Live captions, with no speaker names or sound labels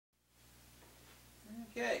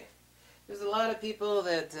Okay, there's a lot of people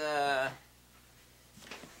that,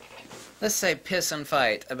 let's say, piss and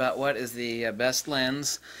fight about what is the best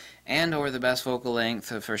lens and or the best focal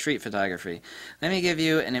length for street photography. Let me give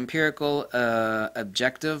you an empirical,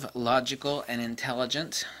 objective, logical, and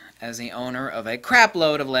intelligent, as the owner of a crap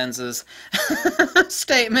load of lenses,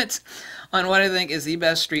 statement on what I think is the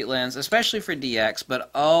best street lens, especially for DX,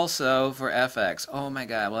 but also for FX. Oh my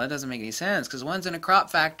god, well that doesn't make any sense, because one's in a crop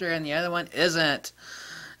factor and the other one isn't.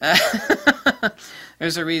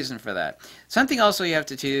 There's a reason for that. Something also you have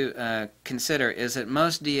to consider is that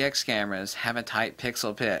most DX cameras have a tight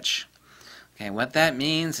pixel pitch. Okay, what that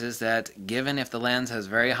means is that given if the lens has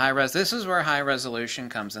very high this is where high resolution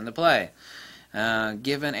comes into play.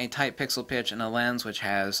 Given a tight pixel pitch and a lens which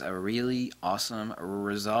has a really awesome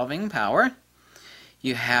resolving power,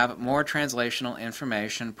 you have more translational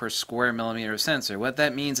information per square millimeter of sensor. What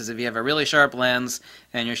that means is if you have a really sharp lens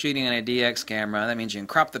and you're shooting on a DX camera, that means you can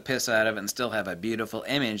crop the piss out of it and still have a beautiful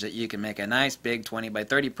image that you can make a nice big 20 by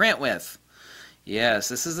 30 print with. Yes,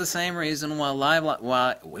 this is the same reason while that's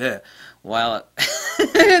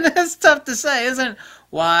tough to say, isn't it?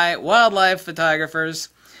 Why wildlife photographers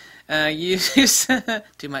use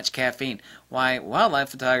too much caffeine. Why wildlife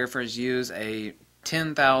photographers use a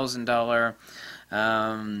 $10,000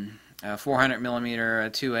 400 millimeter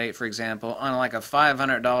 2.8, for example, on like a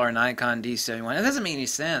 $500 Nikon D71. It doesn't make any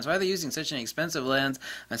sense. Why are they using such an expensive lens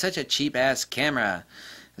on such a cheap ass camera?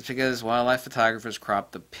 It's because wildlife photographers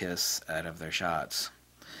crop the piss out of their shots.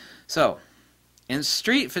 So, in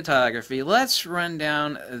street photography, let's run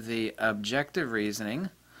down the objective reasoning.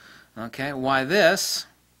 Okay, why this,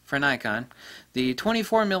 for Nikon, the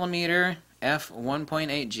 24mm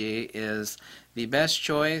f1.8G is the best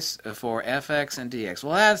choice for FX and DX.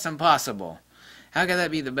 Well, that's impossible. How could that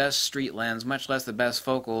be the best street lens, much less the best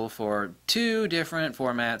focal for two different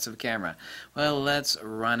formats of camera? Well, let's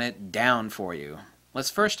run it down for you. Let's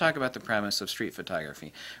first talk about the premise of street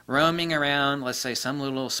photography. Roaming around, let's say, some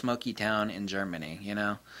little smoky town in Germany, you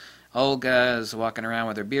know. Olga is walking around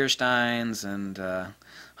with her beer steins, and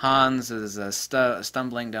Hans is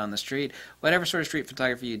stumbling down the street. Whatever sort of street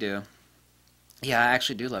photography you do. Yeah, I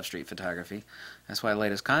actually do love street photography. That's why the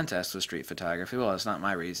latest contest was street photography. Well, it's not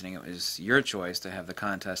my reasoning. It was your choice to have the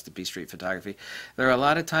contest to be street photography. There are a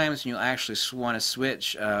lot of times when you actually want to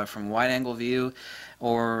switch from wide-angle view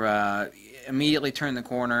or immediately turn the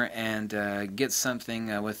corner and get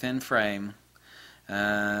something within frame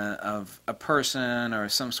of a person or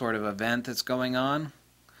some sort of event that's going on.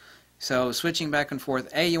 So switching back and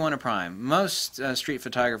forth, you want to prime. Most street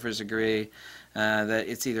photographers agree that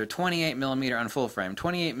it's either 28mm on full frame.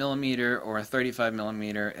 28mm or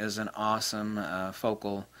 35mm is an awesome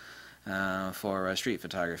focal for street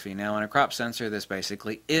photography. Now on a crop sensor, this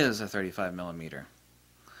basically is a 35mm.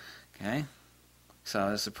 Okay,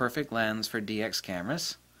 so it's a perfect lens for DX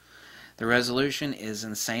cameras. The resolution is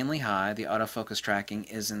insanely high. The autofocus tracking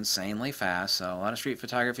is insanely fast. So a lot of street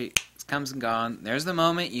photography comes and gone. There's the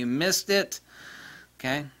moment you missed it.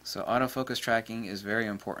 Okay, so autofocus tracking is very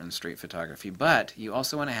important in street photography, but you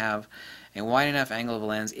also want to have a wide enough angle of a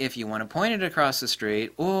lens if you want to point it across the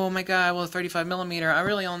street. Oh my god, well 35mm, I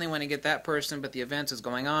really only want to get that person, but the event is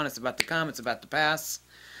going on, it's about to come, it's about to pass.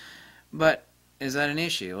 But is that an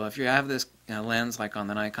issue? Well, if you have this lens like on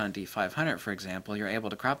the Nikon D500, for example, you're able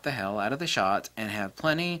to crop the hell out of the shot and have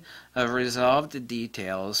plenty of resolved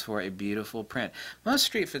details for a beautiful print. Most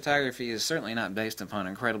street photography is certainly not based upon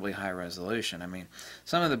incredibly high resolution. I mean,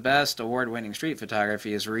 some of the best award-winning street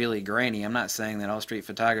photography is really grainy. I'm not saying that all street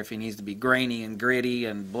photography needs to be grainy and gritty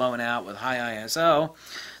and blown out with high ISO.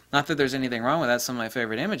 Not that there's anything wrong with that. Some of my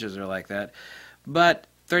favorite images are like that. But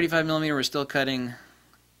 35mm, we're still cutting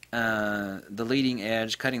the leading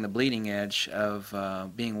edge, cutting the bleeding edge of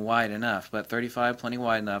being wide enough, but 35 plenty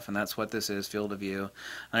wide enough, and that's what this is, field of view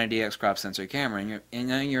on a DX crop sensor camera. And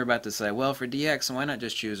then you're about to say, well, for DX, why not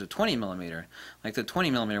just choose a 20mm, like the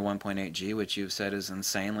 20mm 1.8G, which you've said is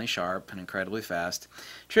insanely sharp and incredibly fast.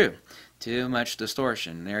 True, too much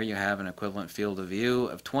distortion. There you have an equivalent field of view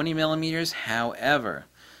of 20mm. However,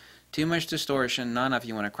 too much distortion, not enough.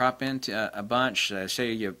 You want to crop into a bunch.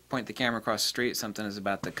 Say you point the camera across the street, something is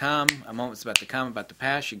about to come, a moment's about to come, about to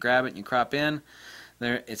pass, you grab it and you crop in.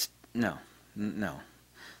 No.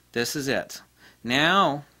 This is it.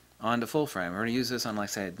 Now, on to full frame. We're going to use this on, like,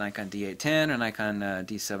 say, Nikon D810 or Nikon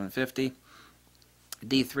D750,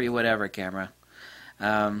 D3, whatever camera.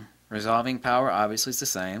 Resolving power, obviously, is the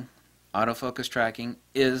same. Autofocus tracking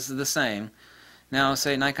is the same. Now,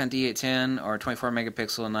 say Nikon D810 or 24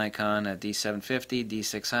 megapixel Nikon D750,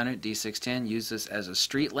 D600, D610, use this as a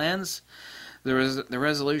street lens. The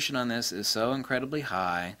resolution on this is so incredibly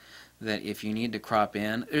high that if you need to crop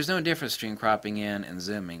in, there's no difference between cropping in and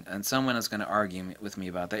zooming. And someone is going to argue with me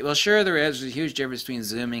about that. Well, sure there is. There's a huge difference between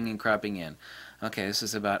zooming and cropping in. Okay, this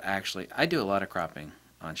is about actually, I do a lot of cropping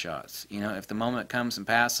on shots. You know, if the moment comes and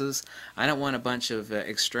passes, I don't want a bunch of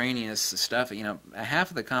extraneous stuff. You know,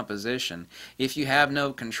 half of the composition, if you have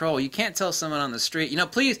no control, you can't tell someone on the street, you know,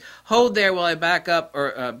 please hold there while I back up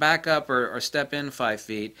or step in 5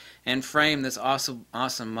 feet and frame this awesome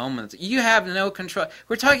moment. You have no control.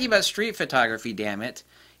 We're talking about street photography, damn it.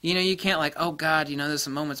 You know, you can't like, oh God, you know, this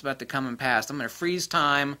moment's about to come and pass. I'm going to freeze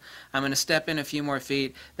time. I'm going to step in a few more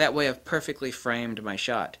feet. That way I've perfectly framed my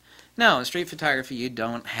shot. No, in street photography you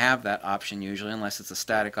don't have that option usually unless it's a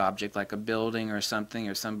static object like a building or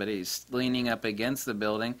somebody's leaning up against the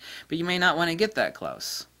building, but you may not want to get that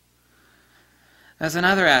close. That's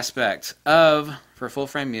another aspect of, for full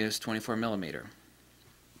frame use, 24mm.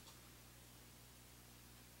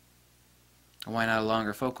 Why not a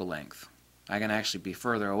longer focal length? I can actually be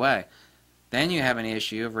further away. Then you have an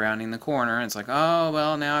issue of rounding the corner, and it's like, oh,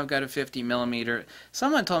 well, now I've got a 50mm.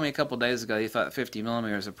 Someone told me a couple days ago they thought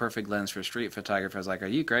 50mm is a perfect lens for street photography. I was like, are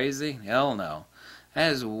you crazy? Hell no.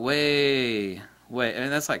 That is way, I mean,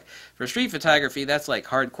 that's like, for street photography, that's like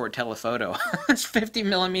hardcore telephoto. It's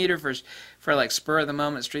 50mm for like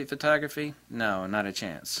spur-of-the-moment street photography? No, not a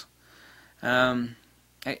chance.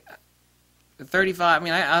 35, I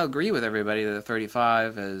mean, I agree with everybody that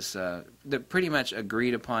 35 is the pretty much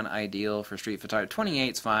agreed upon ideal for street photography.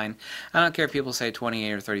 28's fine. I don't care if people say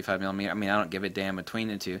 28 or 35mm. I mean, I don't give a damn between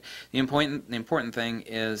the two. The important thing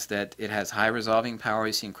is that it has high resolving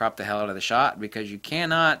power, so you can crop the hell out of the shot, because you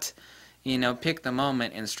cannot, you know, pick the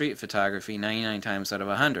moment in street photography 99 times out of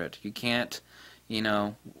 100. You can't, you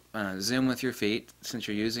know, zoom with your feet since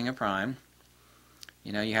you're using a prime.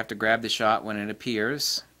 You know, you have to grab the shot when it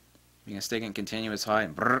appears. You can stick in continuous high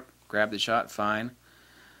and grab the shot, fine.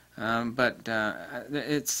 But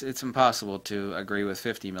it's impossible to agree with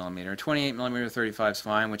 50mm. 28mm 35 is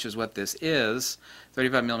fine, which is what this is.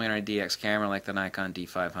 35mm DX camera like the Nikon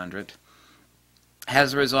D500.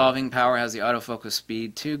 Has the resolving power, has the autofocus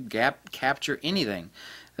speed to capture anything.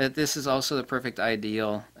 That this is also the perfect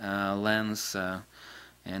ideal lens,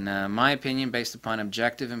 in my opinion, based upon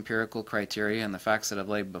objective empirical criteria and the facts that I've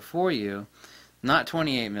laid before you. Not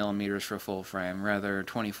 28mm for full frame, rather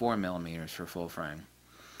 24mm for full frame.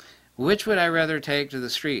 Which would I rather take to the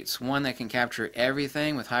streets? One that can capture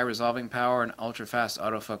everything with high resolving power and ultra-fast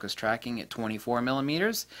autofocus tracking at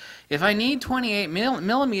 24mm? If I need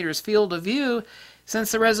 28mm field of view,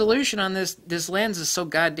 since the resolution on this lens is so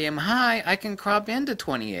goddamn high, I can crop into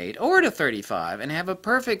 28 or to 35 and have a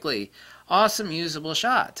perfectly awesome usable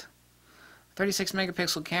shot. 36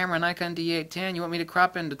 megapixel camera, Nikon D810. You want me to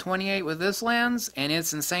crop into 28 with this lens and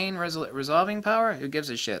its insane resolving power? Who gives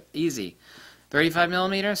a shit? Easy.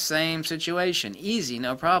 35mm, same situation. Easy,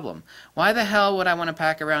 no problem. Why the hell would I want to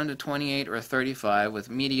pack around to 28 or 35 with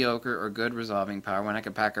mediocre or good resolving power when I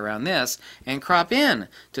could pack around this and crop in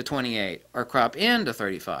to 28 or crop in to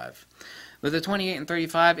 35? With the 28 and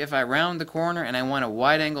 35, if I round the corner and I want a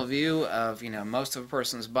wide-angle view of, you know, most of a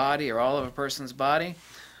person's body or all of a person's body,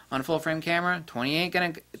 on a full-frame camera,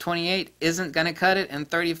 28 isn't gonna cut it, and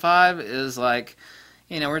 35 is like,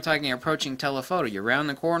 you know, we're talking approaching telephoto. You round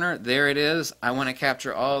the corner, there it is. I want to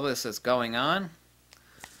capture all this that's going on.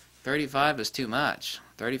 35 is too much.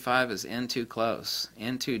 35 is in too close,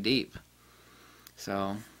 in too deep.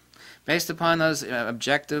 So, based upon those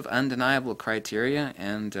objective, undeniable criteria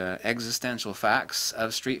and existential facts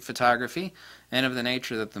of street photography, and of the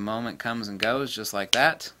nature that the moment comes and goes just like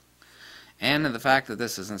that, and the fact that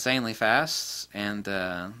this is insanely fast, and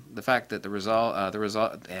the fact that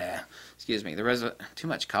too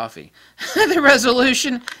much coffee. The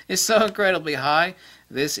resolution is so incredibly high.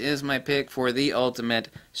 This is my pick for the ultimate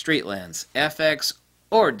street lens, FX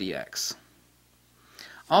or DX.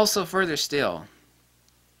 Also, further still,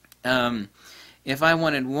 if I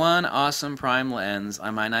wanted one awesome prime lens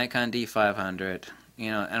on my Nikon D500, you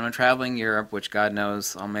know, and I'm traveling Europe, which God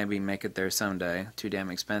knows I'll maybe make it there someday. Too damn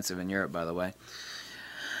expensive in Europe, by the way.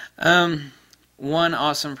 One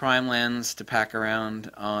awesome prime lens to pack around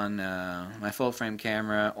on my full-frame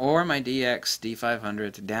camera or my DX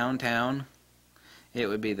D500 to downtown, it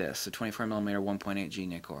would be this, a 24mm 1.8G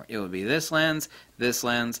Nikkor. It would be this lens, this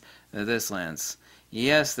lens, this lens.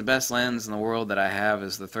 Yes, the best lens in the world that I have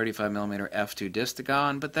is the 35mm f2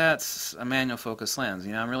 Distagon, but that's a manual focus lens.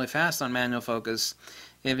 You know, I'm really fast on manual focus.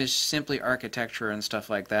 If it's simply architecture and stuff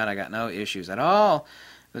like that, I got no issues at all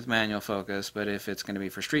with manual focus. But if it's going to be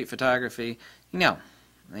for street photography, I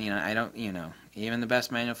don't, even the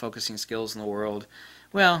best manual focusing skills in the world,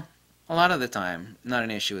 well, a lot of the time, not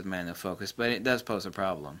an issue with manual focus, but it does pose a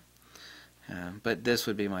problem. But this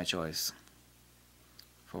would be my choice.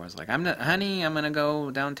 For it's like, honey, I'm gonna go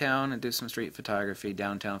downtown and do some street photography,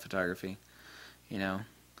 downtown photography, you know,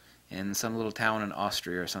 in some little town in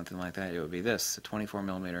Austria or something like that. It would be this, a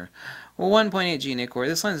 24mm, well, 1.8G Nikkor.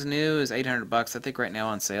 This lens new is $800. I think right now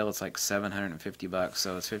on sale it's like $750,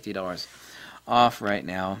 so it's $50 off right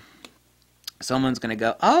now. Someone's gonna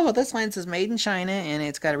go, oh, well, this lens is made in China and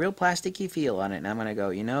it's got a real plasticky feel on it, and I'm gonna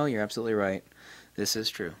go, you know, you're absolutely right. This is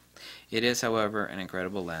true. It is, however, an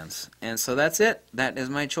incredible lens. And so that's it. That is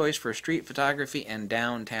my choice for street photography and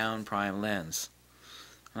downtown prime lens.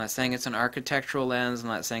 I'm not saying it's an architectural lens. I'm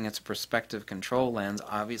not saying it's a perspective control lens.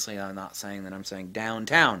 Obviously, I'm not saying that I'm saying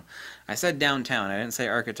downtown. I said downtown. I didn't say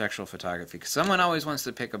architectural photography. Because someone always wants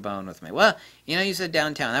to pick a bone with me. Well, you know, you said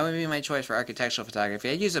downtown. That would be my choice for architectural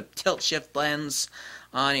photography. I'd use a tilt-shift lens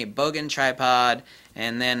on a Bogen tripod,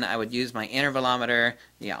 and then I would use my intervalometer.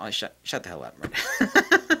 Yeah, I'll shut the hell up.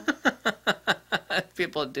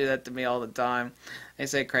 People do that to me all the time. They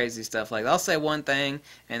say crazy stuff like, I'll say one thing,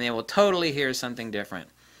 and they will totally hear something different.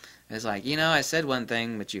 It's like, you know, I said one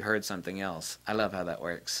thing, but you heard something else. I love how that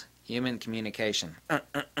works. Human communication.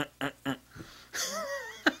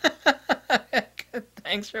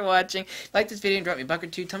 Thanks for watching. Like this video and drop me a buck or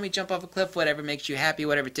two. Tell me jump off a cliff, whatever makes you happy,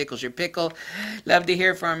 whatever tickles your pickle. Love to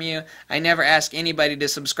hear from you. I never ask anybody to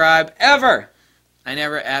subscribe, ever. I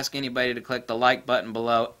never ask anybody to click the like button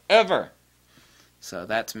below, ever. So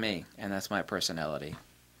that's me, and that's my personality.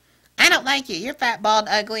 I don't like you. You're fat, bald,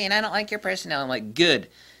 ugly, and I don't like your personality. I'm like, good.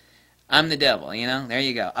 I'm the devil, you know? There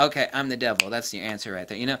you go. Okay, I'm the devil. That's your answer right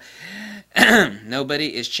there. You know,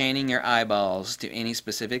 nobody is chaining your eyeballs to any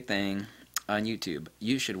specific thing on YouTube.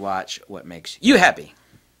 You should watch what makes you happy.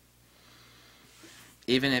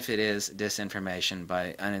 Even if it is disinformation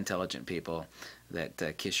by unintelligent people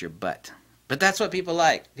that kiss your butt. But that's what people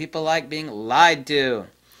like. People like being lied to.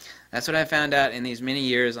 That's what I found out in these many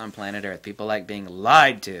years on planet Earth. People like being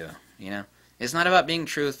lied to, you know. It's not about being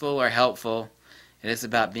truthful or helpful. It is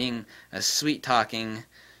about being a sweet-talking,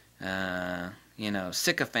 you know,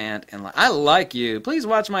 sycophant. And I like you. Please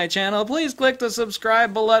watch my channel. Please click the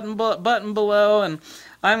subscribe button below, and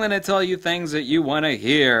I'm going to tell you things that you want to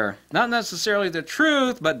hear. Not necessarily the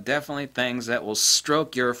truth, but definitely things that will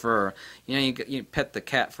stroke your fur. You know, you pet the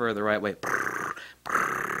cat fur the right way.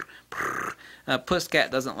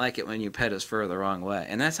 Pusscat doesn't like it when you pet his fur the wrong way.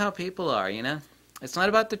 And that's how people are, you know. It's not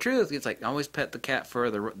about the truth. It's like, always pet the cat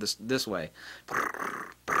fur this way.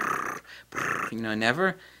 You know,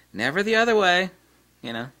 never the other way,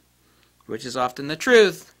 you know, which is often the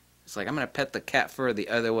truth. It's like, I'm going to pet the cat fur the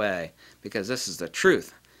other way because this is the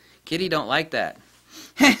truth. Kitty don't like that.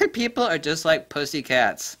 People are just like pussy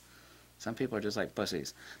cats. Some people are just like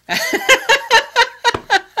pussies.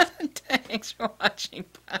 Thanks for watching.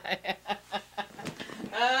 Bye.